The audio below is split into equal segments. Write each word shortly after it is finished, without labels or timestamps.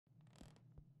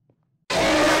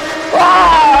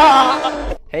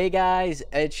Hey guys,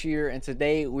 Edge here, and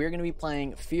today we're going to be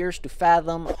playing Fears to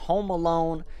Fathom Home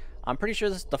Alone. I'm pretty sure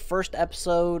this is the first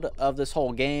episode of this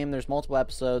whole game. There's multiple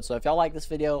episodes, so if y'all like this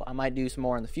video, I might do some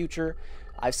more in the future.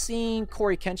 I've seen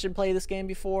Corey Kenshin play this game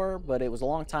before, but it was a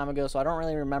long time ago, so I don't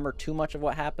really remember too much of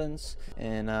what happens.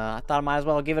 And I thought I might as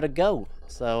well give it a go.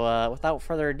 So without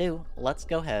further ado, let's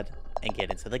go ahead and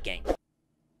get into the game.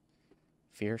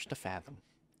 Fears to Fathom,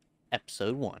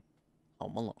 Episode 1,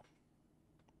 Home Alone.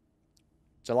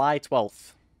 July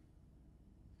 12th.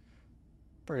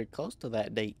 Pretty close to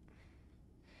that date.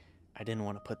 I didn't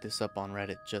want to put this up on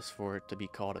Reddit just for it to be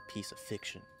called a piece of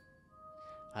fiction.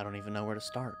 I don't even know where to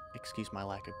start. Excuse my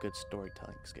lack of good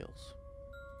storytelling skills.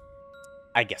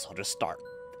 I guess I'll just start.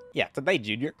 Yeah, today,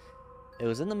 Junior. It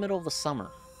was in the middle of the summer.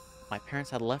 My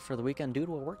parents had left for the weekend due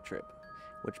to a work trip,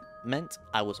 which meant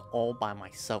I was all by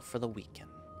myself for the weekend.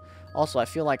 Also, I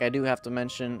feel like I do have to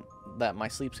mention that my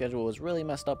sleep schedule was really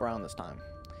messed up around this time.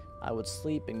 I would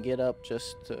sleep and get up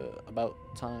just about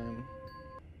time.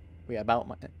 Yeah, about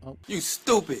my... Oh. You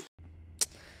stupid!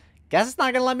 Guess it's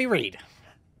not gonna let me read.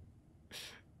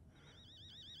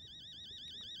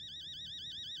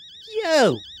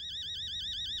 Yo!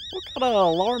 What kind of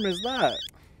alarm is that?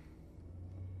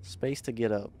 Space to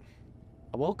get up.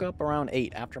 I woke up around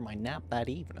 8 after my nap that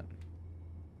evening.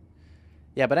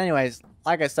 Yeah, but anyways,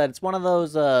 like I said, it's one of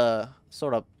those,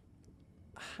 sort of,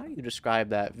 how do you describe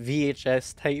that?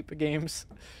 VHS tape games?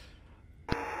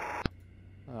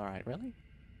 Alright, really?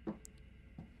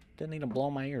 Didn't need to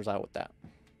blow my ears out with that.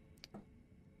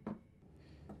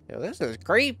 Yo, this is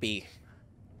creepy.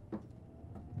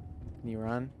 Can you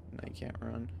run? No, you can't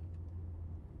run.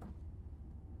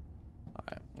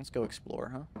 Alright, let's go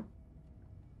explore, huh?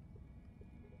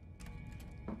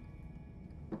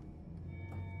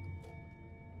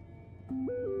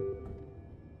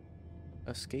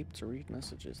 Escape to read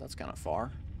messages. That's kind of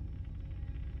far.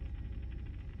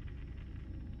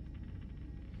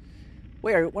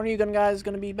 Wait, when are you guys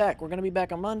gonna be back? We're gonna be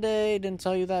back on Monday. Didn't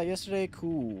tell you that yesterday.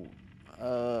 Cool.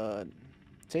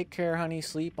 Take care, honey.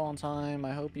 Sleep on time.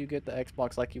 I hope you get the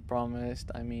Xbox like you promised.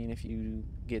 I mean, if you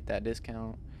get that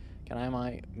discount. Can I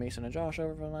invite Mason and Josh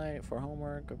over tonight for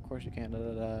homework? Of course you can.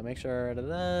 Make sure.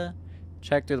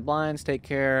 Check through the blinds. Take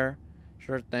care.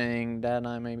 Sure thing. Dad and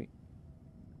I maybe.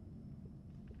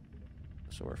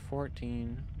 So we're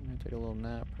 14. I'm gonna take a little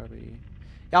nap, probably.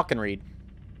 Y'all can read.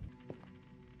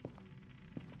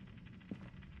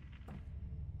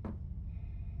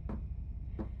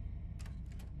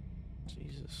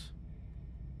 Jesus.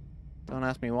 Don't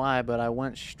ask me why, but I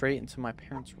went straight into my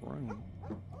parents' room.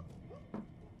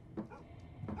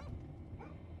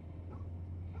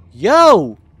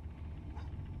 Yo!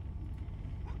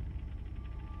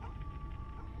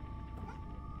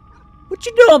 What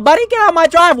you doing, buddy? Get out of my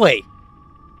driveway!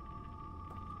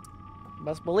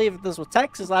 Best believe if this was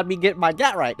Texas, I'd be getting my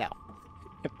gat right now.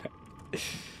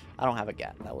 I don't have a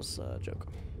gat. That was a joke.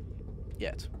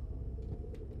 Yet.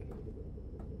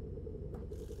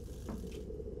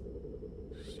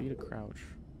 See to crouch.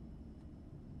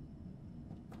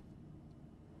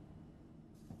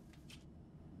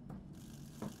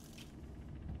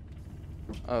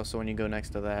 Oh, so when you go next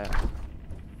to that.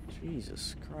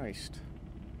 Jesus Christ.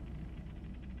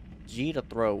 G to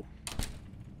throw.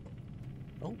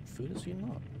 Oh, food is heating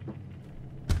up.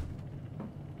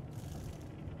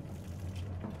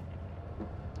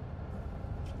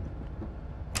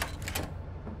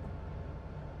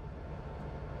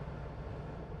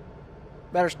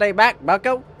 Better stay back,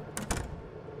 bucko.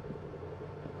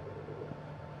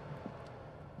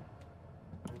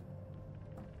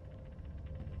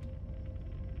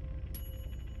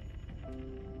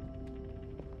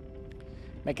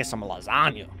 Making some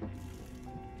lasagna.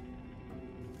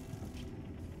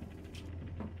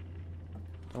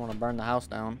 Don't want to burn the house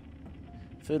down.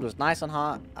 Food was nice and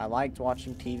hot. I liked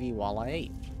watching TV while I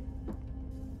ate.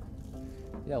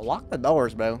 Yo, lock the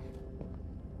doors, bro.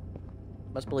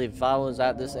 Must believe if I was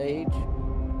at this age.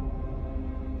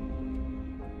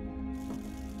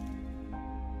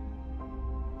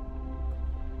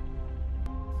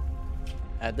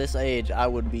 At this age, I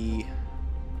would be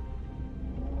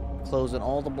closing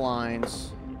all the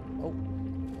blinds. Oh.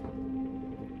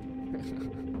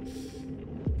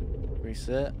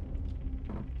 Reset.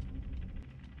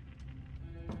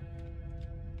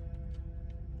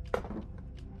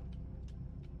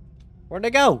 Where'd they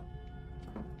go?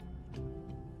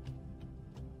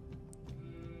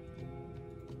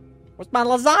 Where's my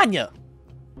lasagna?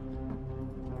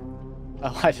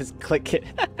 Oh, I just click it.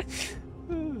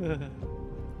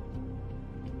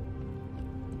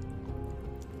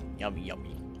 Yummy,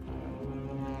 yummy.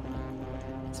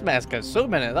 This man's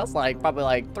consuming it. That's like probably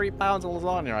like 3 pounds of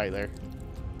lasagna right there.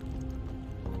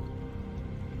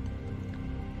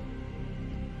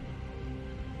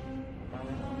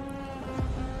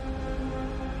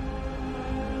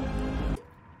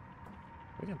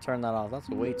 We can turn that off. That's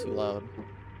way too loud.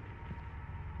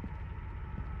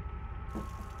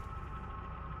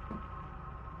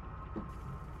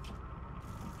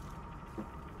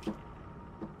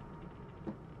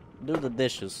 Do the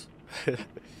dishes.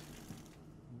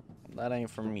 That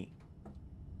ain't for me.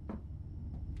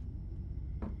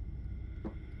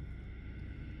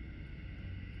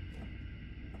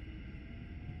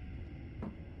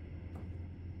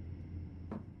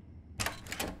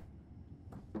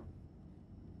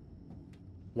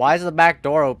 Why is the back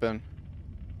door open?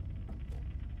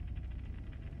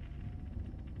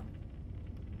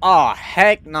 Oh,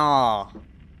 heck no.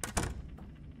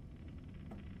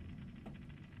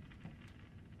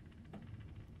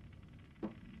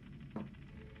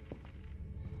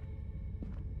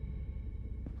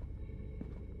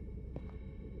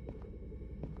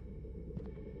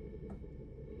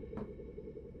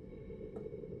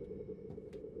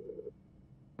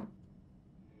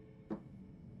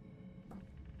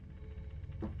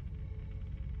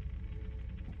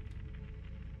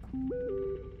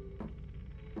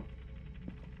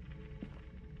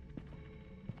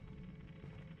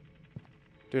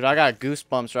 Dude, I got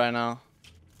goosebumps right now.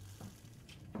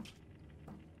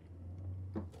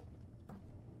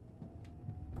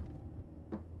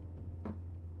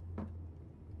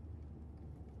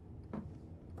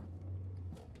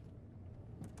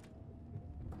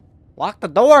 Lock the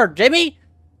door, Jimmy!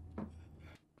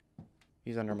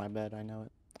 He's under my bed, I know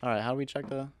it. Alright, how do we check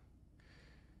the...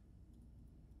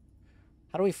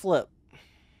 How do we flip?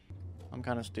 I'm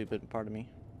kind of stupid, pardon me.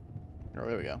 Oh,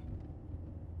 there we go.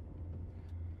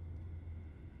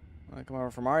 Wanna come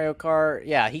over for Mario Kart?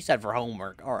 Yeah, he said for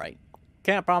homework. Alright.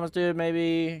 Can't promise, dude.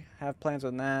 Maybe have plans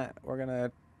on that. We're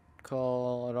gonna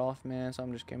call it off, man.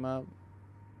 Something just came up.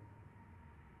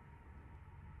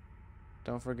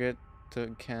 Don't forget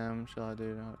to chem. Shall I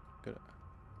do? No, good.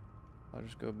 I'll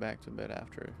just go back to bed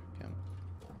after chem.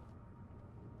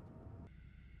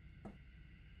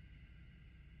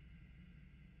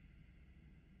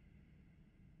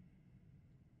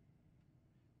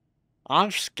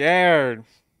 I'm scared.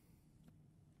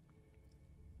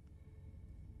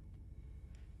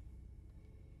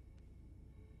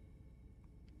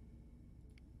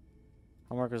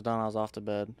 Homework was done. I was off to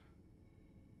bed.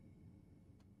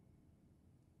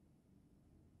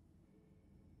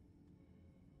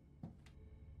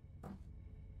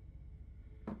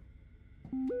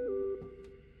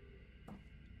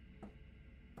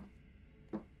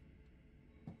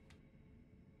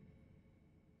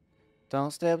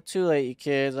 Don't stay up too late, you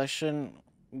kids. I shouldn't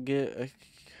get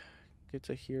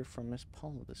to hear from Miss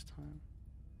Paula this time.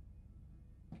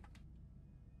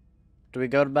 Do we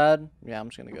go to bed? Yeah, I'm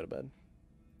just gonna go to bed.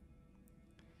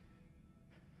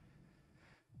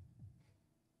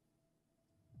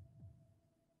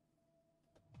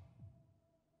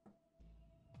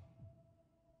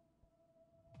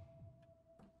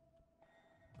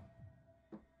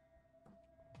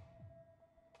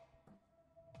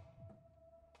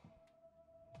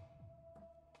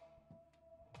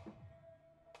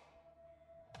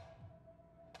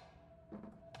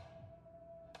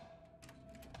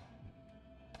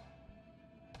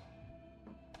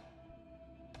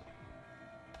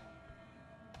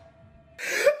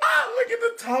 Ah, look at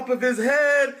the top of his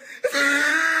head.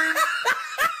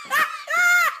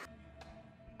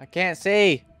 I can't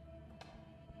see.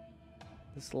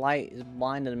 This light is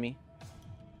blinding me.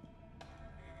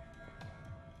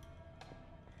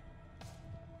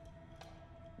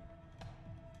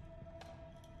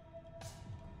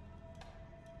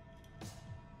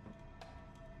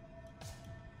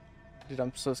 Dude,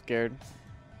 I'm so scared.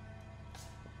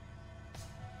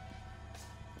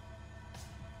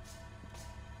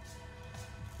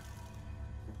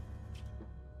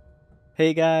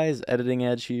 Hey guys, Editing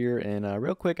Edge here, and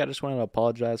real quick, I just wanted to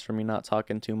apologize for me not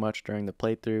talking too much during the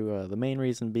playthrough. The main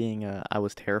reason being I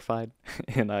was terrified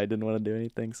and I didn't want to do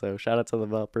anything, so shout out to the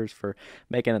developers for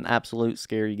making an absolute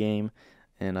scary game.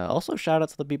 And also shout out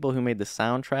to the people who made the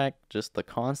soundtrack. Just the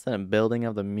constant building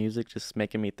of the music just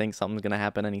making me think something's going to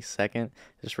happen any second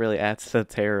just really adds to the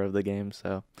terror of the game.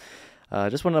 So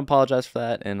just wanted to apologize for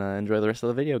that, and enjoy the rest of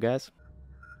the video, guys.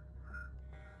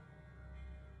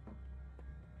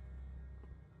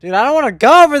 Dude, I don't want to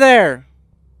go over there!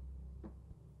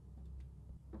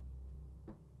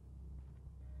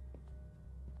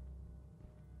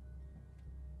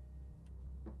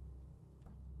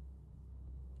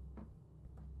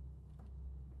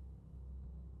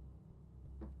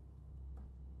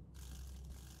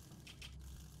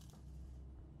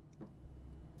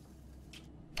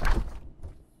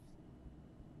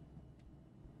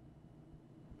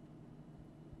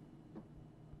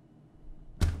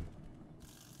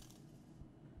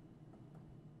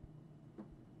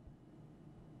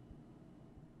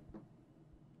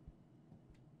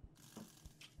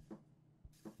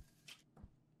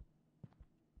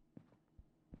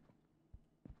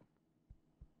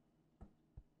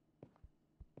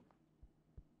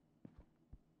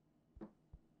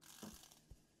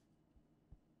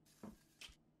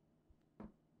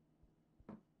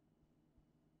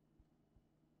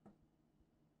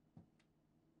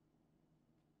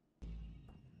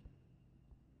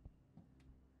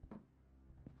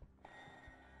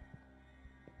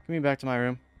 me back to my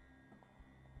room.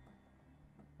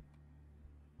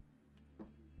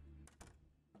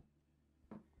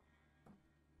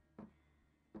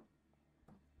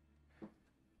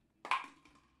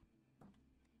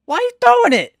 Why are you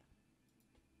throwing it?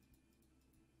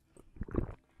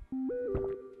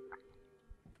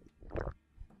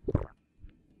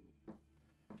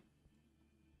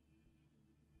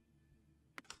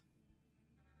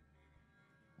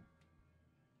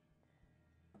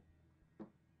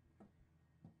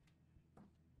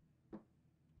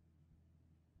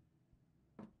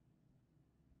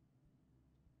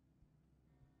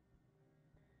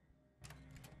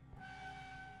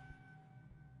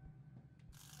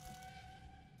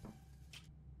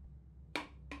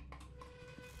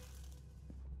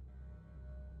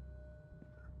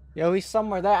 Yo, he's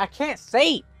somewhere there. I can't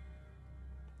see.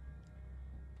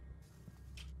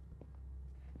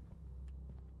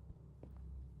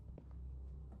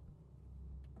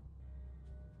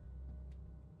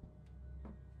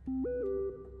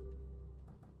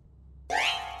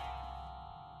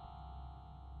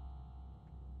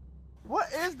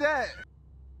 What is that?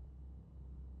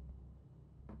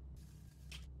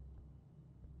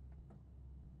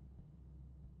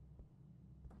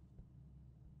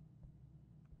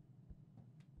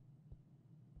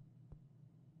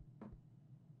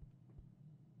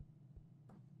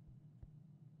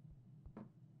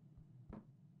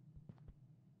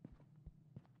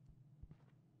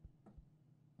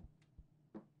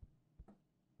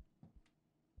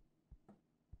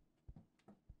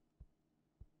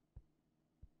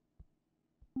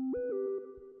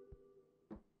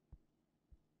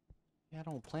 Yeah, I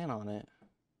don't plan on it.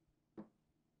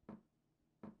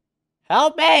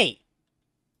 Help me!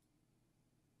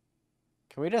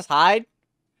 Can we just hide?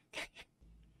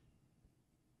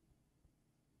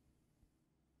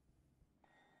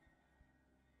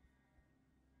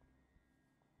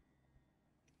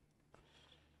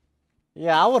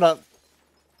 Yeah, I would've...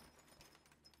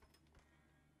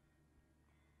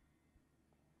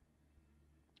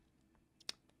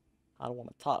 I don't want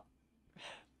to talk.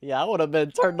 Yeah, I would have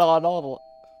been turned on all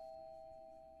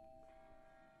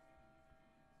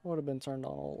the... Would have been turned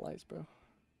on all the lights, bro.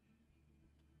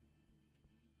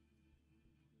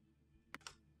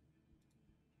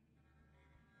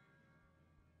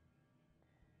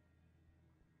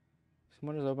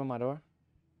 Someone just opened my door.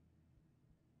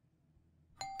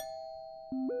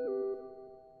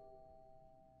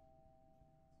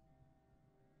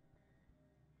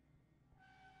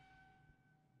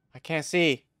 I can't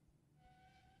see.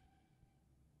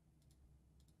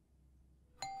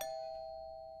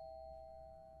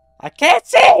 I can't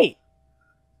see!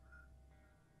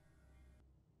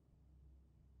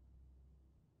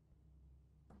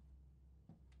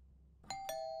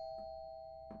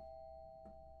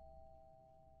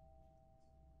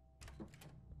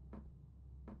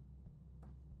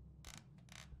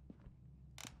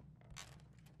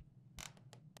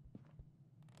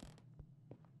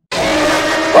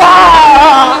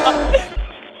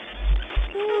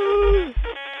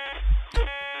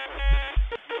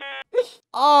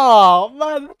 Oh,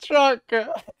 mother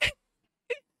trucker.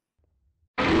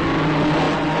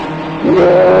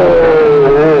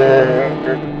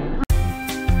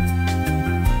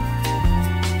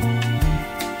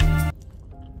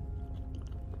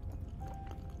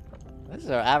 This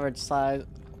is our average size.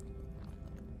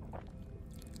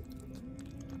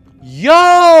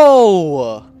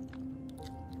 Yo!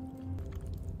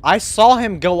 I saw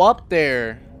him go up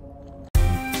there.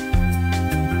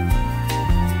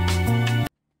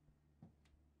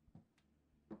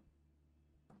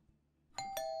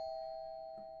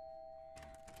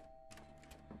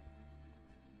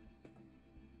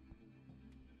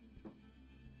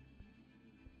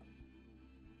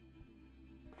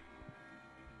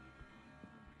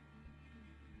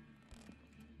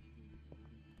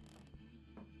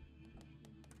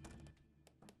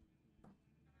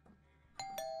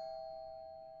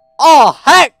 Oh,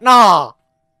 heck nah!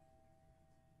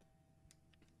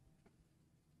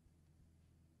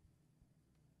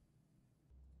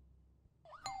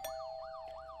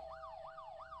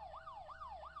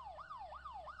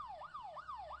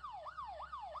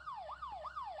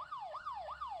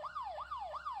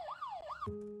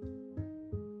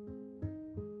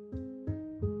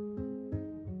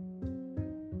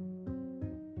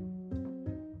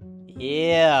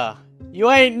 Yeah. You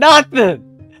ain't nothing!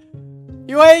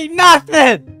 You ain't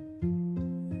nothing!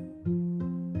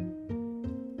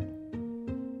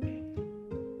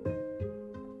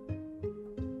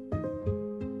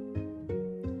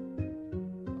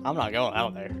 I'm not going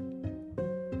out there.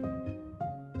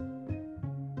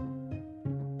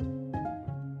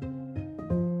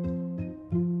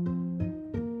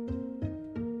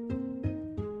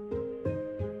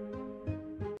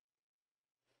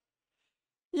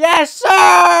 Yes,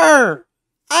 sir!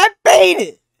 I beat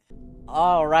it!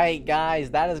 Alright,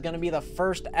 guys, that is going to be the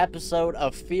first episode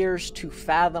of Fears to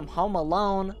Fathom Home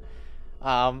Alone.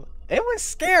 It was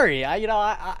scary.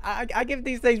 I give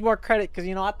these things more credit because,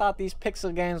 I thought these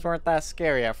pixel games weren't that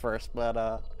scary at first,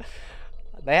 but,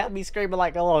 they had me screaming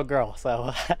like a little girl,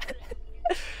 so...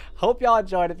 Hope y'all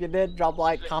enjoyed. If you did, drop a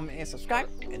like, comment, and subscribe.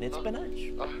 And it's been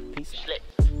Ash. Peace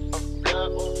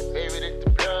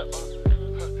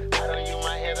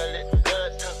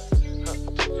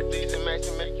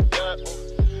out.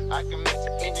 I can mix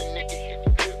any nigga